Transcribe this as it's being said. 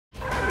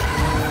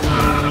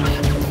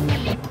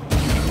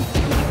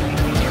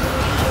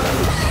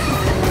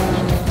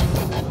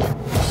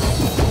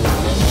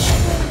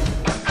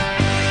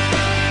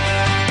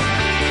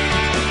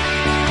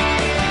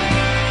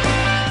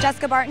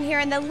Barton here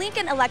in the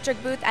Lincoln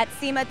Electric booth at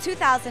SEMA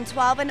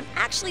 2012, and I'm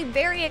actually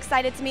very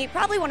excited to meet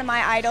probably one of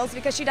my idols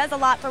because she does a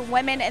lot for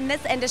women in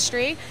this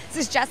industry.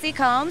 This is Jessi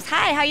Combs.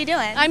 Hi, how you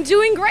doing? I'm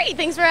doing great.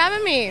 Thanks for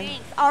having me.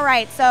 Thanks. All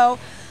right, so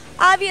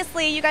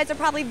obviously you guys are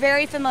probably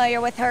very familiar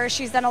with her.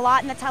 She's done a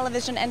lot in the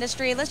television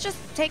industry. Let's just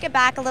take it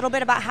back a little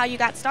bit about how you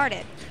got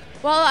started.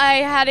 Well, I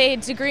had a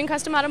degree in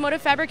custom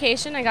automotive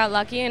fabrication. I got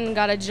lucky and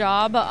got a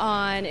job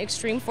on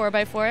Extreme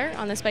 4x4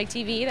 on the Spike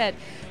TV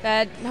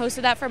that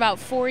hosted that for about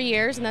 4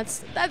 years, and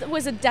that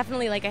was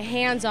definitely like a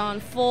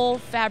hands-on full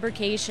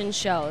fabrication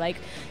show. Like,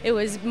 it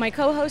was my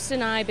co-host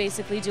and I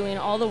basically doing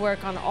all the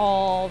work on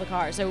all the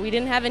cars. So we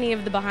didn't have any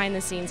of the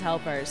behind-the-scenes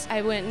helpers.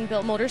 I went and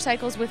built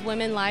motorcycles with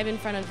women live in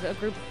front of a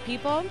group of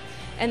people,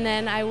 and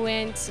then I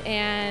went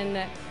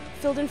and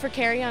filled in for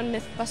Carrie on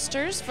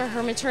Mythbusters for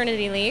her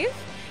maternity leave.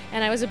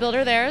 And I was a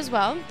builder there as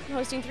well,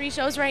 hosting 3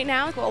 shows right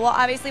now. Cool. Well,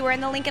 obviously we're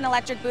in the Lincoln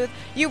Electric booth.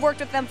 You've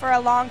worked with them for a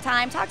long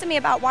time. Talk to me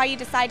about why you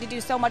decided to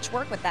do so much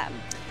work with them.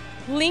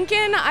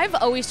 Lincoln, I've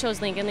always chose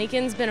Lincoln.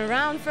 Lincoln's been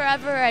around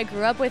forever. I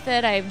grew up with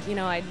it. I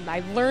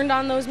learned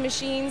on those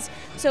machines.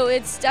 So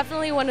it's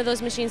definitely one of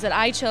those machines that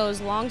I chose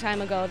a long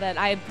time ago that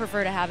I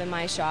prefer to have in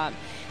my shop.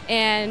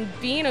 And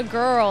being a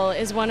girl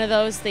is one of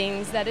those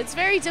things that it's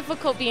very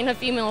difficult being a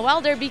female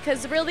welder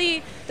because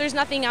really there's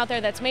nothing out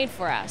there that's made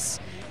for us.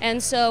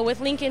 And so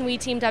with Lincoln, we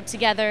teamed up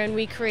together and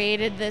we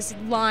created this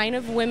line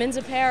of women's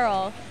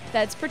apparel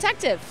that's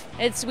protective.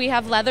 We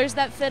have leathers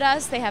that fit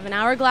us. They have an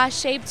hourglass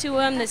shape to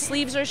them. The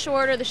sleeves are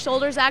shorter. The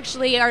shoulders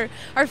actually are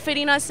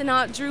fitting us and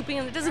not drooping.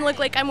 And it doesn't look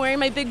like I'm wearing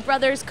my big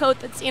brother's coat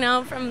that's,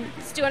 from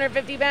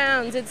 250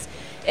 pounds. It's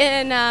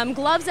in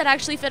gloves that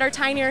actually fit our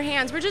tinier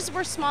hands.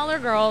 We're smaller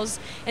girls,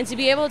 and to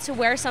be able to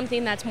wear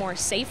something that's more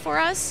safe for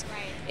us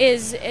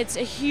it's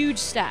a huge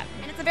step.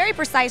 And it's a very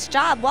precise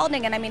job,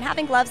 welding, and I mean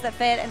having gloves that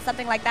fit and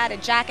something like that, a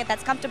jacket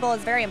that's comfortable,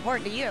 is very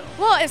important to you.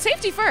 Well, it's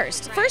safety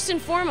first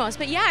and foremost.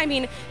 But yeah, I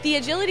mean the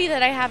agility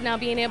that I have now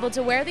being able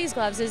to wear these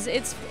gloves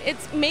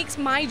it makes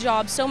my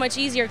job so much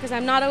easier because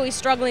I'm not always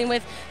struggling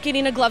with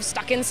getting a glove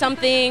stuck in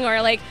something or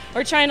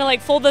trying to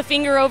fold the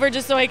finger over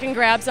just so I can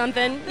grab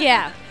something.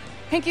 Yeah.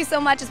 Thank you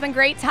so much. It's been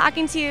great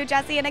talking to you,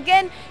 Jessi. And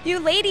again, you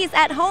ladies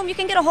at home, you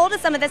can get a hold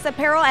of some of this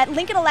apparel at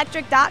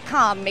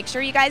lincolnelectric.com. Make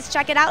sure you guys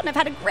check it out. And I've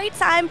had a great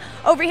time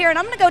over here, and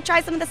I'm going to go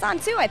try some of this on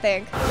too, I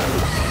think.